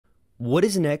What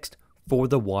is next for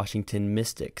the Washington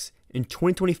Mystics? In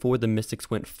 2024, the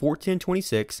Mystics went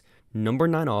 14-26, number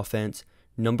 9 offense,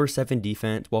 number 7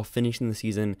 defense, while finishing the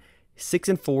season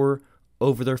 6-4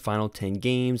 over their final 10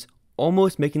 games,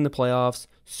 almost making the playoffs,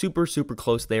 super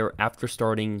close there after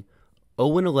starting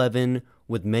 0-11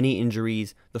 with many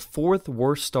injuries, the 4th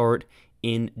worst start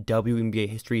in WNBA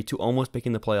history to almost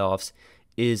making the playoffs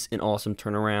is an awesome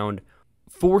turnaround.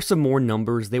 For some more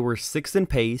numbers, they were 6th in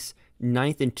pace,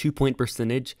 9th in 2-point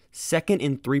percentage, 2nd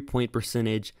in 3-point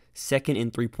percentage, 2nd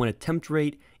in 3-point attempt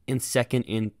rate, and 2nd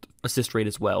in assist rate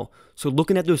as well. So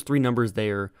looking at those 3 numbers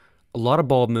there, a lot of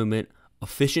ball movement,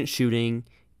 efficient shooting,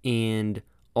 and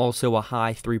also a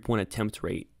high 3-point attempt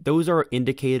rate. Those are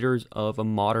indicators of a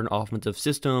modern offensive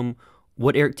system,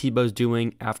 what Eric Tebow's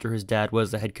doing after his dad was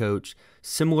the head coach.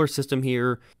 Similar system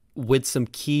here with some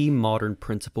key modern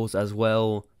principles as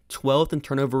well. 12th in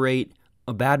turnover rate,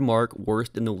 a bad mark,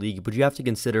 worst in the league, but you have to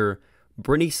consider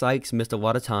Brittany Sykes missed a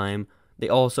lot of time. They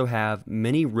also have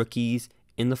many rookies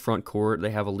in the front court. They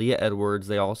have Aaliyah Edwards.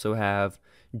 They also have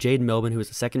Jade Melvin, who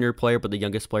is a second-year player, but the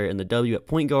youngest player in the W at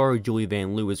point guard. Julie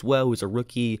Van Loo as well, who's a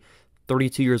rookie,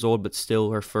 32 years old, but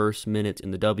still her first minutes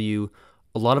in the W.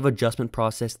 A lot of adjustment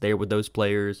process there with those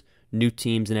players, new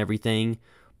teams and everything.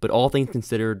 But all things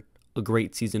considered, a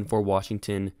great season for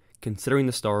Washington, considering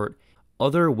the start.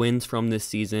 Other wins from this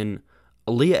season,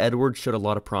 Aaliyah Edwards showed a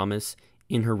lot of promise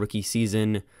in her rookie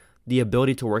season. The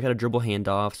ability to work out of dribble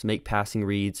handoffs, make passing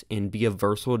reads, and be a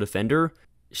versatile defender.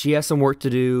 She has some work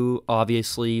to do,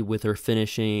 obviously, with her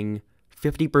finishing.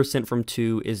 50% from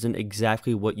 2 isn't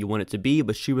exactly what you want it to be,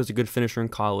 but she was a good finisher in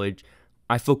college.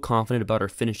 I feel confident about her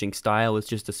finishing style. It's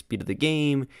just the speed of the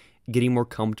game, getting more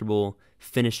comfortable,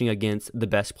 finishing against the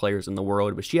best players in the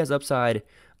world. But she has upside.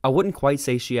 I wouldn't quite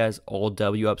say she has all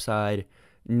W upside.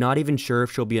 Not even sure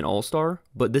if she'll be an all-star,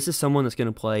 but this is someone that's going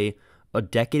to play a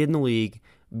decade in the league,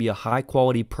 be a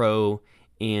high-quality pro,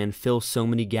 and fill so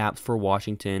many gaps for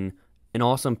Washington. An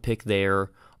awesome pick there.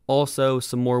 Also,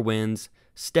 some more wins.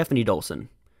 Stephanie Dolson.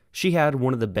 She had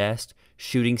one of the best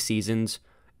shooting seasons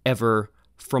ever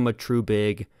from a true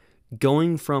big,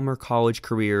 going from her college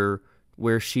career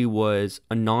where she was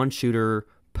a non-shooter,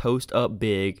 post-up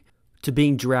big, to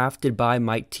being drafted by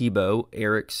Mike Tebow,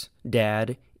 Eric's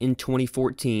dad, in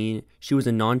 2014. She was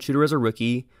a non-shooter as a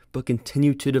rookie, but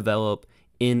continued to develop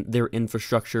in their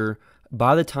infrastructure.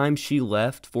 By the time she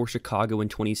left for Chicago in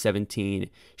 2017,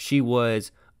 she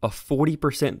was a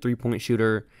 40% three-point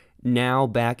shooter. Now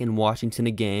back in Washington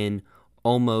again,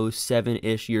 almost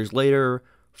 7-ish years later,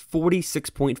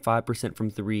 46.5% from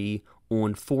 3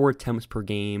 on 4 attempts per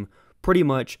game. Pretty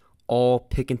much all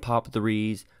pick and pop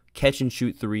threes, catch and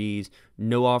shoot threes,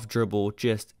 no off dribble,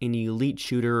 just an elite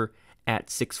shooter at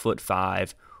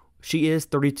 6'5". She is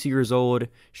 32 years old.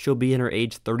 She'll be in her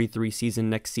age 33 season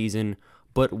next season,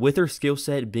 but with her skill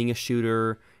set being a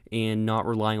shooter and not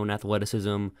relying on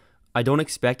athleticism, I don't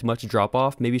expect much drop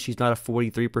off. Maybe she's not a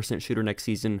 43% shooter next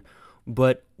season,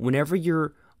 but whenever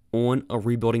you're on a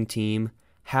rebuilding team,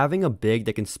 having a big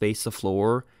that can space the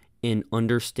floor and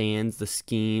understands the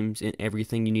schemes and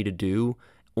everything you need to do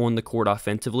on the court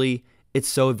offensively, it's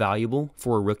so valuable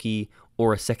for a rookie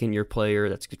or a second-year player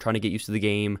that's trying to get used to the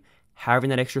game. Having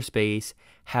that extra space,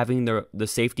 having the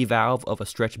safety valve of a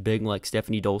stretch big like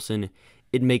Stephanie Dolson,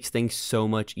 it makes things so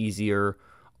much easier.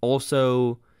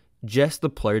 Also, just the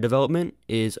player development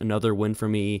is another win for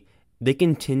me. They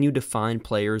continue to find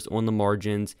players on the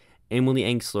margins. Emily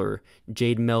Angsler,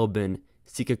 Jade Melvin,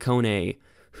 Sika Kone,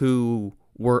 who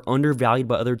were undervalued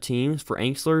by other teams. For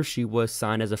Angsler, she was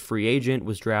signed as a free agent,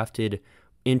 was drafted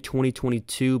in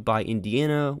 2022 by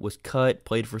Indiana, was cut,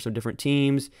 played for some different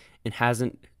teams, and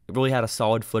hasn't really had a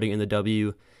solid footing in the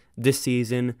W. This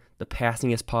season, the passing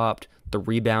has popped, the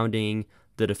rebounding,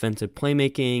 the defensive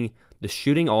playmaking, the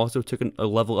shooting also took a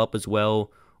level up as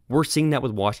well. We're seeing that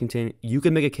with Washington. You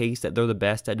can make a case that they're the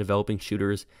best at developing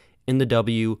shooters in the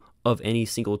W of any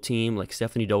single team, like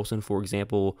Stephanie Dolson, for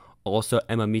example. Also,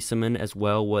 Emma Miesemann as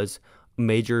well was a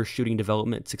major shooting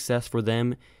development success for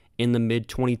them in the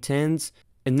mid-2010s.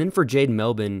 And then for Jade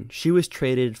Melvin, she was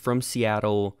traded from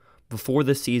Seattle before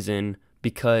the season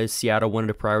because Seattle wanted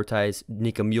to prioritize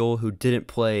Nika Mule, who didn't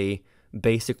play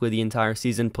basically the entire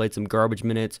season, played some garbage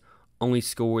minutes, only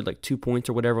scored like 2 points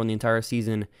or whatever on the entire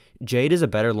season. Jade is a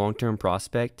better long-term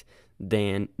prospect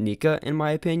than Nika, in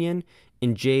my opinion,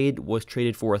 and Jade was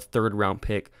traded for a third-round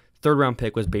pick. Third-round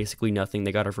pick was basically nothing.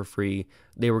 They got her for free.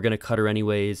 They were going to cut her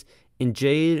anyways. And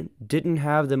Jade didn't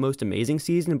have the most amazing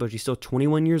season, but she's still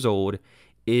 21 years old,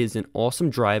 is an awesome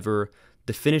driver.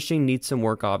 The finishing needs some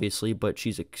work, obviously, but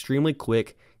she's extremely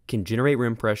quick, can generate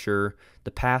rim pressure.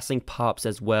 The passing pops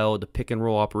as well, the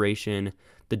pick-and-roll operation.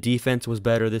 The defense was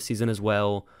better this season as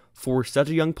well. For such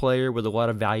a young player with a lot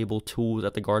of valuable tools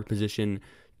at the guard position,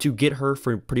 to get her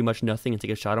for pretty much nothing and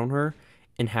take a shot on her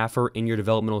and have her in your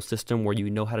developmental system where you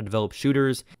know how to develop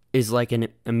shooters is like an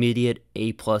immediate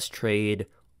A-plus trade.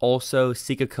 Also,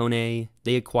 Sika Kone,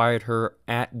 they acquired her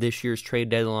at this year's trade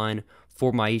deadline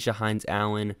for Maisha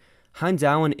Hines-Allen.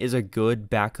 Hines-Allen is a good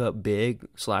backup big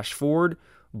 / forward,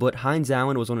 but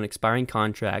Hines-Allen was on an expiring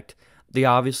contract. They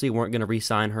obviously weren't going to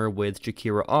re-sign her with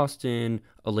Shakira Austin,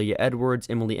 Aaliyah Edwards,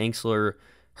 Emily Engstler.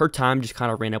 Her time just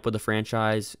kind of ran up with the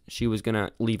franchise. She was going to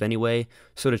leave anyway.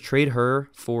 So to trade her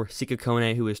for Sika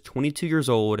Kone, who is 22 years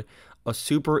old, a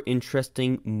super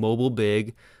interesting mobile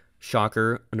big,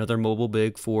 shocker, another mobile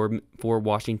big for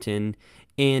Washington.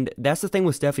 And that's the thing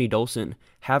with Stephanie Dolson.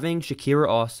 Having Shakira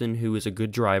Austin, who is a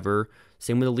good driver,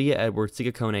 same with Aaliyah Edwards,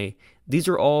 Sika Kone, these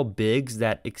are all bigs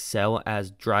that excel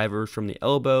as drivers from the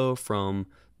elbow, from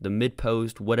the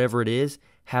mid-post, whatever it is.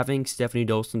 Having Stephanie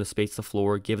Dolson to space the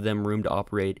floor, give them room to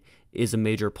operate, is a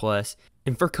major plus.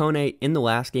 And for Kone, in the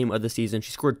last game of the season,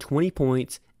 she scored 20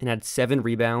 points and had 7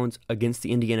 rebounds against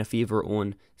the Indiana Fever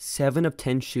on 7 of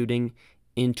 10 shooting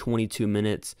in 22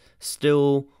 minutes.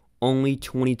 Still only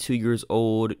 22 years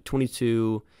old,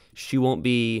 22. She won't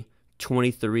be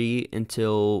 23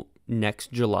 until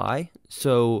next July.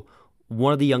 So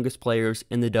one of the youngest players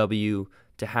in the W.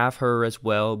 To have her as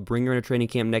well, bring her in a training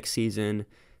camp next season,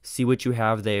 see what you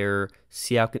have there,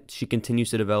 see how she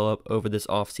continues to develop over this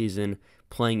offseason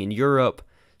playing in Europe.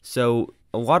 So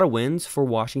a lot of wins for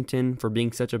Washington for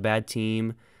being such a bad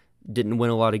team. Didn't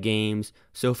win a lot of games.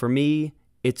 So for me,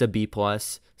 it's a B+.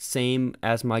 Same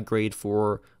as my grade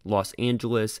for Los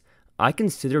Angeles. I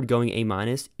considered going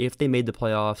A- if they made the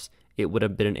playoffs. It would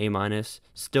have been an A-.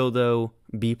 Still though,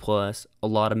 B+, a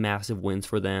lot of massive wins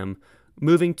for them.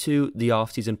 Moving to the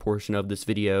offseason portion of this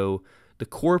video, the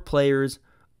core players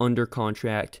under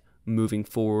contract moving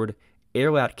forward.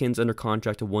 Errol Atkins under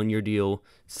contract, a 1-year deal.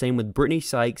 Same with Brittany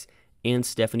Sykes and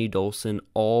Stephanie Dolson,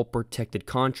 all protected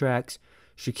contracts.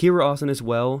 Shakira Austin as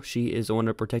well. She is on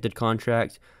a protected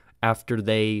contract after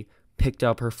they picked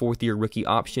up her 4th-year rookie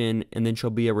option, and then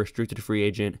she'll be a restricted free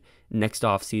agent next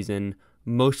offseason.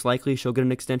 Most likely she'll get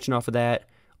an extension off of that.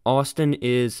 Austin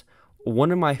is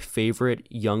one of my favorite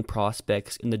young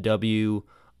prospects in the W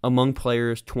among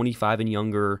players 25 and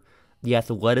younger. The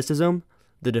athleticism,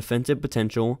 the defensive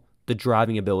potential, the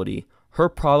driving ability. Her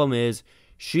problem is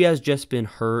she has just been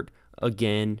hurt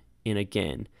again and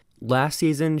again. Last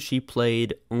season, she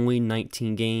played only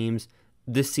 19 games.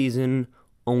 This season,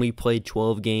 only played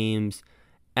 12 games.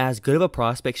 As good of a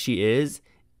prospect she is,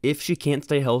 if she can't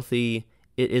stay healthy,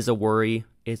 it is a worry.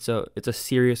 It's a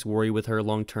serious worry with her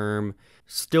long term.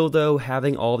 Still though,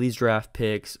 having all these draft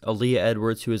picks, Aaliyah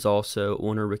Edwards, who is also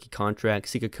on her rookie contract,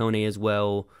 Sika Kone as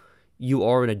well, you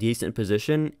are in a decent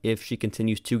position. If she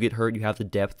continues to get hurt, you have the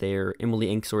depth there. Emily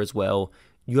Engstler as well.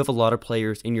 You have a lot of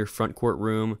players in your front court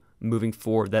room moving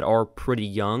forward that are pretty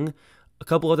young. A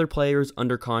couple other players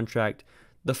under contract.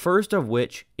 The first of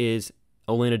which is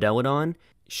Elena Deladon.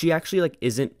 She actually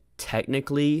isn't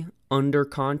technically under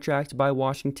contract by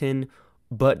Washington,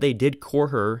 but they did core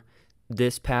her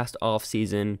this past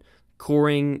offseason.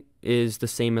 Coring is the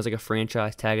same as a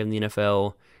franchise tag in the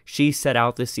NFL. She set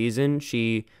out this season.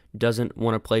 She doesn't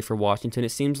want to play for Washington, it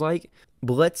seems like.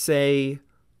 But let's say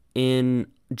in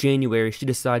January she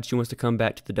decides she wants to come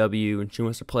back to the W and she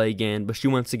wants to play again, but she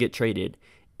wants to get traded.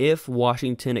 If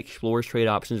Washington explores trade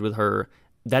options with her,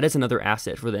 that is another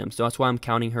asset for them. So that's why I'm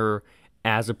counting her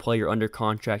as a player under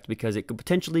contract, because it could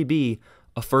potentially be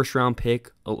a first-round pick,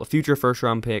 a future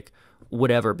first-round pick,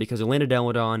 whatever, because Elena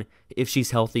Deladon, if she's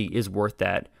healthy, is worth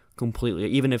that completely.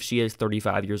 Even if she is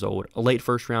 35 years old, a late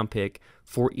first-round pick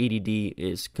for EDD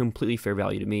is completely fair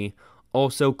value to me.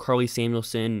 Also, Carly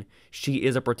Samuelson, she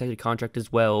is a protected contract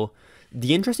as well.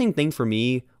 The interesting thing for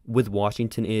me with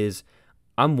Washington is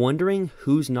I'm wondering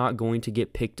who's not going to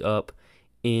get picked up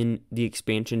in the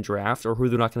expansion draft, or who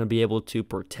they're not going to be able to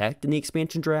protect in the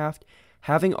expansion draft.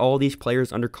 Having all these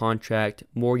players under contract,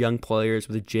 more young players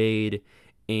with Jade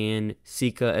and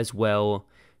Sika as well,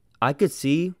 I could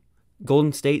see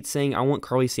Golden State saying, I want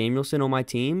Carly Samuelson on my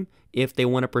team if they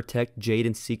want to protect Jade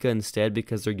and Sika instead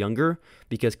because they're younger,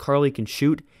 because Carly can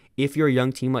shoot. If you're a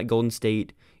young team like Golden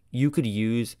State, you could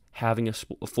use having a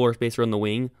floor spacer on the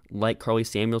wing like Carly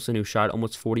Samuelson, who shot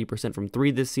almost 40% from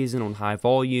 3 this season on high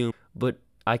volume, but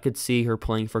I could see her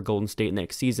playing for Golden State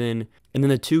next season. And then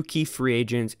the two key free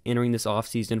agents entering this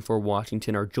offseason for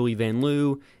Washington are Julie Van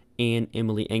Loo and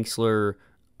Emily Engstler.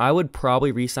 I would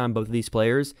probably re-sign both of these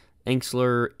players.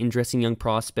 Engstler, interesting young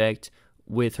prospect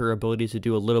with her ability to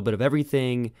do a little bit of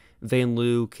everything. Van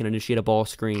Loo can initiate a ball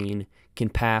screen, can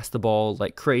pass the ball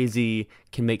like crazy,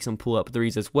 can make some pull-up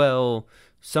threes as well.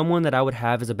 Someone that I would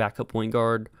have as a backup point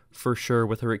guard for sure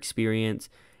with her experience.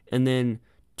 And then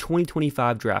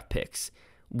 2025 draft picks.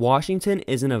 Washington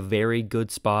is in a very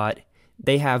good spot.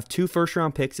 They have 2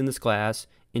 first-round picks in this class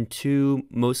and 2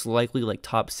 most likely like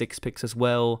top 6 picks as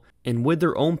well. And with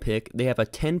their own pick, they have a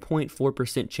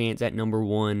 10.4% chance at number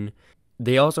 1.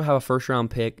 They also have a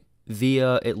first-round pick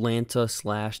via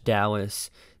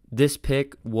Atlanta/Dallas. This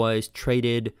pick was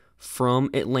traded from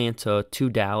Atlanta to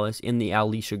Dallas in the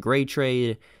Alicia Gray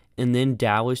trade, and then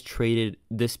Dallas traded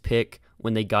this pick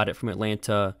when they got it from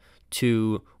Atlanta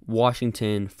to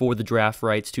Washington for the draft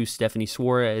rights to Stephanie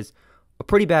Suarez. A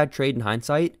pretty bad trade in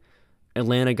hindsight.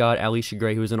 Atlanta got Alicia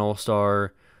Gray, who was an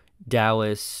all-star.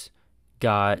 Dallas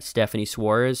got Stephanie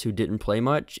Suarez, who didn't play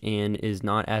much and is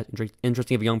not as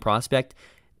interesting of a young prospect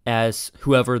as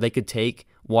whoever they could take,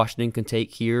 Washington can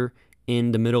take here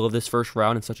in the middle of this first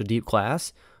round in such a deep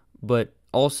class. But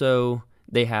also,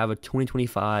 they have a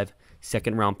 2025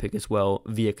 second-round pick as well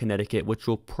via Connecticut, which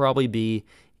will probably be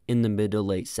in the mid to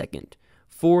late second.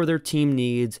 For their team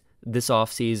needs this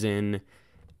offseason,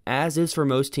 as is for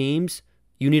most teams,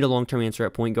 you need a long-term answer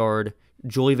at point guard.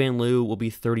 Julie Van Loo will be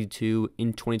 32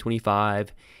 in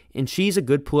 2025, and she's a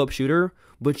good pull-up shooter,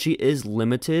 but she is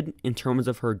limited in terms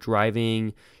of her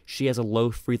driving. She has a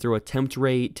low free throw attempt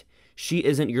rate. She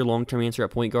isn't your long-term answer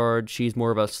at point guard. She's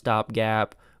more of a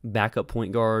stopgap, backup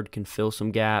point guard, can fill some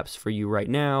gaps for you right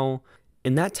now.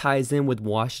 And that ties in with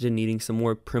Washington needing some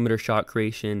more perimeter shot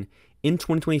creation. In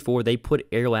 2024, they put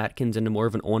Ariel Atkins into more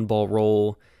of an on-ball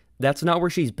role. That's not where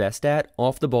she's best at.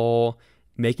 Off the ball,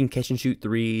 making catch-and-shoot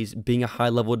threes, being a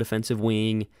high-level defensive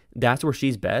wing. That's where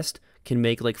she's best. Can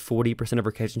make like 40% of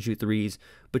her catch-and-shoot threes.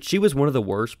 But she was one of the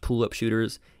worst pull-up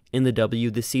shooters in the W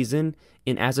this season.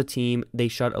 And as a team, they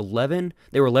shot 11.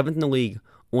 They were 11th in the league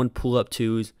on pull-up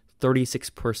twos,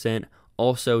 36%.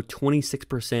 Also,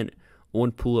 26%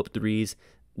 on pull-up threes.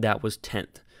 That was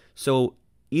 10th. So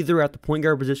either at the point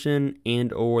guard position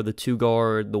and or the 2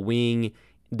 guard, the wing,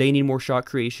 they need more shot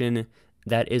creation.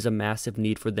 That is a massive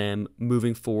need for them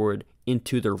moving forward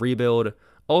into their rebuild.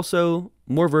 Also,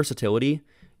 more versatility.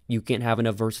 You can't have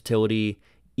enough versatility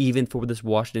even for this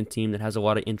Washington team that has a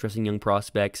lot of interesting young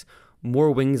prospects.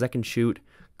 More wings that can shoot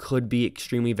could be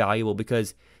extremely valuable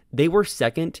because they were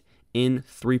second in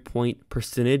three-point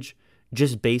percentage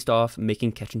just based off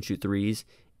making catch-and-shoot threes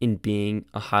and being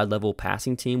a high-level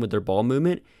passing team with their ball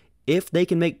movement. If they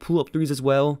can make pull-up threes as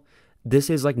well, this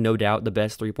is like no doubt the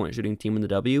best three-point shooting team in the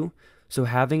W. So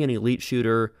having an elite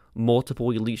shooter,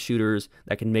 multiple elite shooters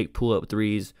that can make pull-up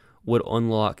threes would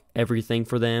unlock everything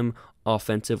for them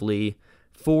offensively.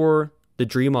 For the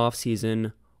dream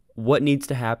offseason, what needs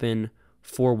to happen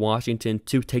for Washington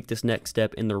to take this next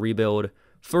step in the rebuild?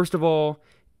 First of all,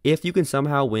 if you can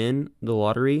somehow win the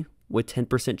lottery with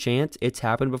 10% chance, it's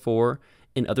happened before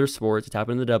in other sports, it's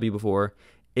happened in the W before.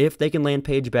 If they can land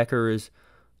Paige Beckers,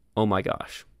 oh my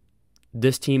gosh.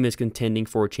 This team is contending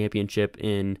for a championship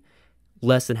in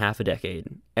less than half a decade,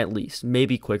 at least.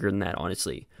 Maybe quicker than that,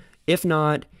 honestly. If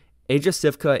not, Aja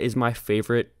Sivka is my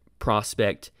favorite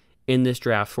prospect in this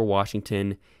draft for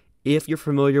Washington. If you're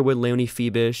familiar with Leonie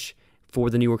Febish for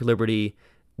the New York Liberty,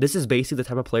 this is basically the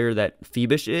type of player that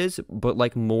Febish is, but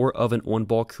like more of an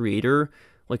on-ball creator.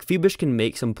 Like Febish can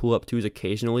make some pull-up twos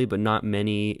occasionally, but not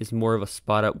many. Is more of a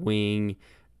spot-up wing,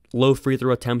 low free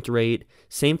throw attempt rate.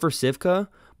 Same for Sivka,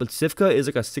 but Sivka is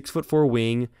like a 6'4"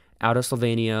 wing out of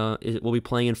Slovenia. Will be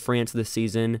playing in France this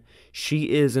season.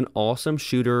 She is an awesome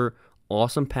shooter,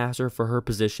 awesome passer for her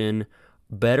position,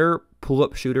 better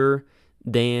pull-up shooter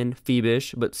than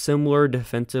Febish, but similar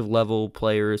defensive level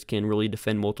players can really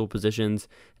defend multiple positions.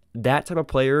 That type of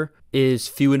player is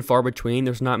few and far between.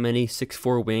 There's not many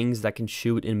 6'4" wings that can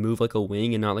shoot and move like a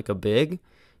wing and not like a big.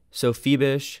 So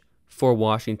Febish for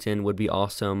Washington would be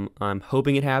awesome. I'm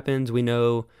hoping it happens. We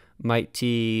know Mike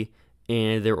T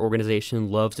and their organization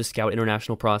loves to scout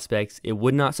international prospects. It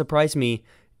would not surprise me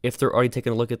if they're already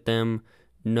taking a look at them,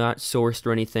 not sourced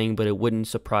or anything, but it wouldn't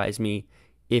surprise me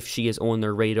if she is on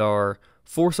their radar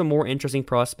for some more interesting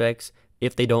prospects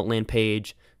if they don't land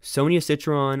Paige. Sonia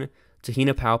Citron,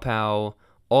 Tahina Paopao,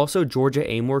 also Georgia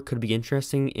Amor could be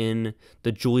interesting in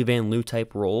the Julie Van Loo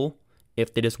type role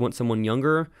if they just want someone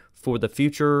younger for the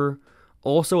future.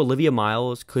 Also, Olivia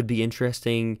Miles could be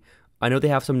interesting. I know they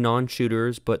have some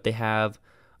non-shooters, but they have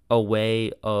a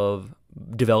way of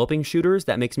developing shooters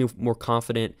that makes me more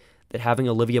confident that having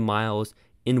Olivia Miles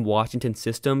in Washington's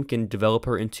system can develop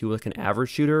her into like an average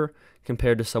shooter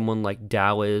compared to someone like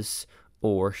Dallas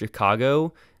or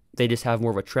Chicago. They just have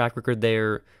more of a track record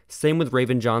there. Same with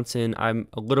Raven Johnson. I'm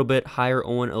a little bit higher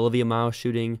on Olivia Miles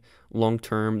shooting long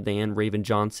term than Raven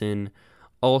Johnson.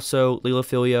 Also, Leila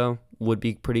Filia would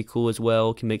be pretty cool as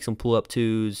well. Can make some pull-up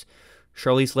twos.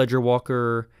 Charlize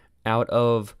Ledger-Walker out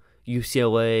of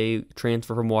UCLA,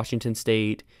 transfer from Washington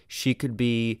State. She could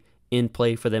be in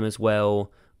play for them as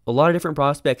well. A lot of different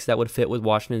prospects that would fit with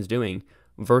Washington's doing.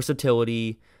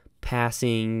 Versatility,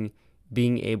 passing,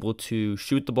 being able to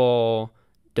shoot the ball,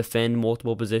 defend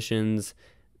multiple positions.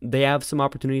 They have some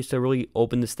opportunities to really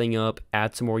open this thing up,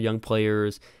 add some more young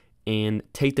players, and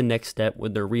take the next step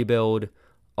with their rebuild.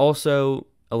 Also,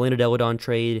 Elena Deladon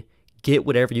trade, get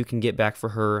whatever you can get back for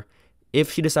her.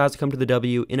 If she decides to come to the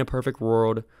W in a perfect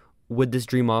world with this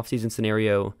dream offseason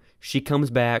scenario, she comes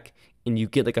back and you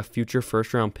get like a future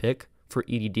first-round pick for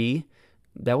EDD.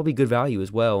 That will be good value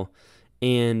as well.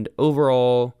 And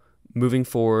overall, moving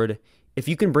forward, if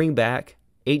you can bring back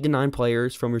 8 to 9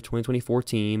 players from your 2024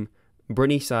 team,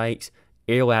 Brittany Sykes,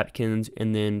 Ariel Atkins,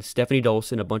 and then Stephanie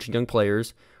Dolson, a bunch of young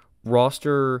players,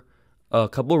 roster a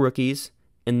couple of rookies,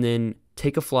 and then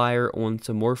take a flyer on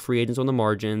some more free agents on the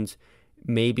margins,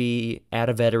 maybe add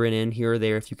a veteran in here or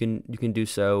there if you can do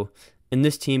so, and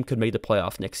this team could make the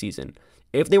playoffs next season.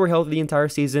 If they were healthy the entire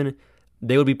season,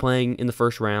 they would be playing in the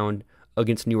first round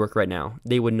against New York right now.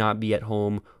 They would not be at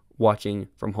home watching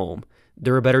from home.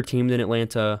 They're a better team than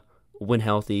Atlanta when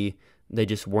healthy. They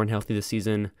just weren't healthy this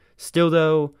season. Still,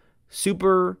 though,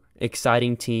 super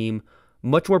exciting team.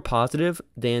 Much more positive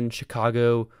than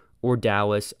Chicago or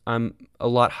Dallas. I'm a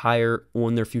lot higher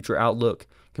on their future outlook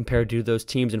compared to those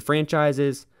teams and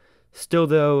franchises. Still,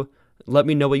 though, let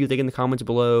me know what you think in the comments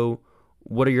below.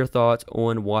 What are your thoughts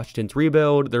on Washington's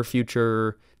rebuild, their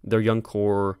future, their young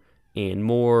core, and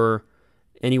more?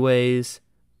 Anyways,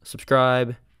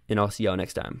 subscribe, and I'll see y'all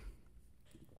next time.